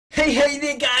Hey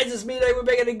there guys, it's me today. We're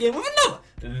back at it again with another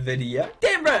video.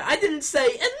 Damn right, I didn't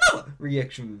say another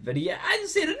reaction video, I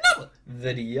just said another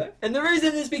video. And the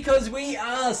reason is because we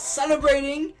are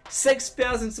celebrating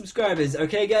 6,000 subscribers,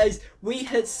 okay guys? We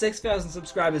hit 6,000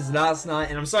 subscribers last night,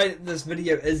 and I'm sorry that this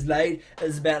video is late.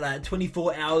 It's about like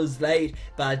 24 hours late,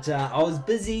 but I was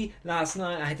busy last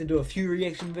night. I had to do a few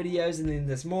reaction videos, and then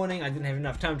this morning I didn't have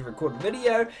enough time to record a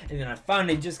video, and then I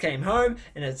finally just came home,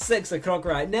 and it's 6 o'clock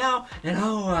right now, and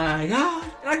oh my god.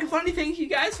 And I can finally thank you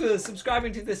guys for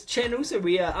subscribing to this channel, so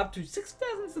we are up to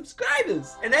 6,000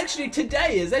 subscribers. And actually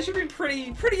today has actually been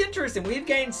pretty interesting. We've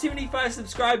gained 75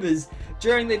 subscribers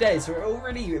during the day, so we're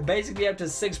already basically up to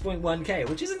 6.1k,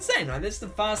 which is insane, right? That's the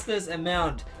fastest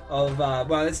amount of, well,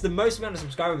 that's the most amount of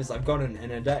subscribers I've gotten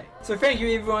in a day. So thank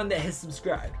you everyone that has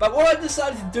subscribed. But what I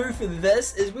decided to do for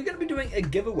this is we're going to be doing a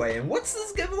giveaway. And what's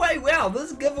this giveaway? Well,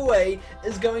 this giveaway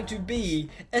is going to be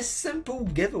a simple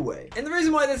giveaway. And the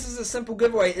reason why this is a simple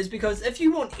giveaway is because if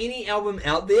you want any album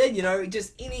out there, you know,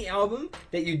 just any album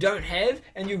that you don't have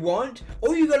and you want,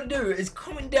 all you got to do is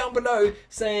comment down below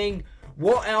saying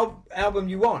what album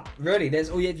you want. Really, that's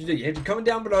all you have to do. You have to comment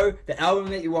down below the album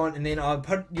that you want, and then I'll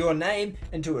put your name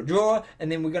into a drawer,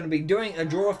 and then we're going to be doing a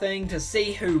draw thing to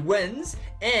see who wins,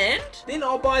 and then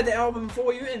I'll buy the album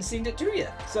for you and send it to you.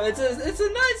 So it's a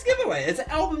nice giveaway. It's an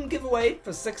album giveaway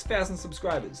for 6,000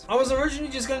 subscribers. I was originally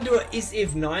just going to do an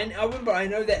SF9 album, but I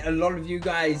know that a lot of you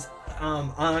guys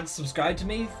aren't subscribed to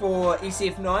me for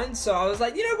SF9, so I was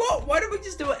like, you know what, why don't we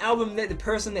just do an album that the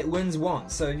person that wins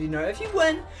wants? So, you know, if you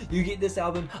win, you get this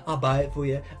album, I'll buy it for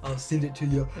you, I'll send it to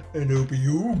you, and it'll be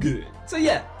all good. So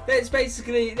yeah, that's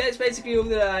basically all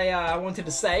that I wanted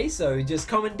to say. So just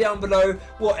comment down below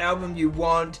what album you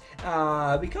want,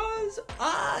 because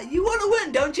you want to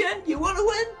win, don't you? You want to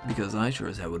win? Because I sure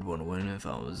as hell would want to win if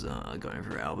I was going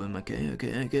for an album.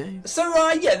 Okay.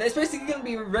 So yeah, that's basically going to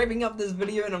be wrapping up this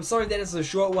video, and I'm sorry that it's a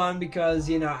short one because,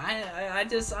 you know, I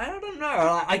don't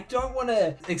know, I don't want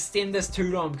to extend this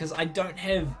too long because I don't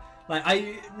have,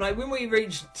 like when we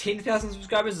reach 10,000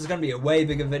 subscribers, it's gonna be a way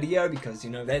bigger video because, you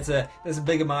know, that's a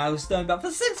bigger milestone. But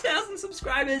for 6,000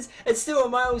 subscribers, it's still a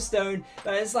milestone.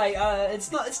 But it's like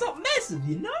it's not massive,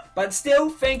 you know. But still,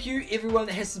 thank you everyone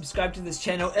that has subscribed to this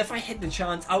channel. If I had the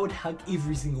chance, I would hug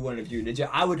every single one of you, legit.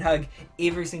 I would hug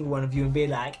every single one of you and be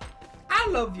like, I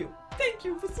love you. Thank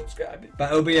you for subscribing.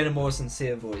 But it'll be in a more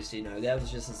sincere voice, you know. That was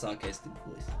just a sarcastic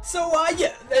voice. So,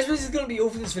 yeah, that's just gonna be all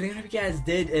for this video. I hope you guys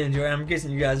did enjoy. I'm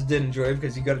guessing you guys did enjoy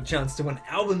because you got a chance to win an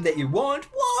album that you want.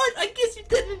 What? I guess you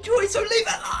did enjoy, so leave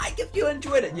a like if you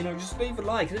enjoyed it. You know, just leave a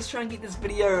like. Let's try and get this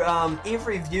video,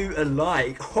 every view a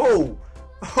like. Oh,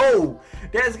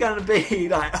 that's gonna be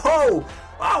like,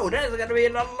 that's gonna be a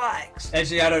lot of likes.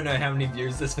 Actually, I don't know how many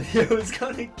views this video is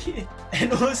gonna get.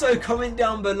 And also comment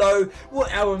down below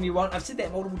what album you want. I've said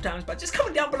that multiple times, but just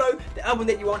comment down below the album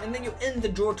that you want, and then you're in the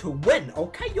draw to win.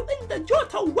 Okay, you're in the draw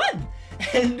to win.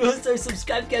 And also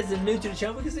subscribe, guys, that are new to the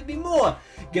channel, because there'll be more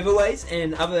giveaways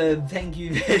and other thank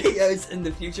you videos in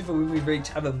the future for when we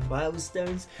reach other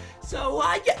milestones. So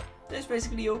yeah, that's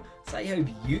basically all. So I hope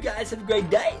you guys have a great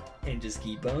day and just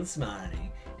keep on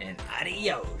smiling. And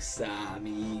adios,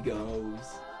 amigos.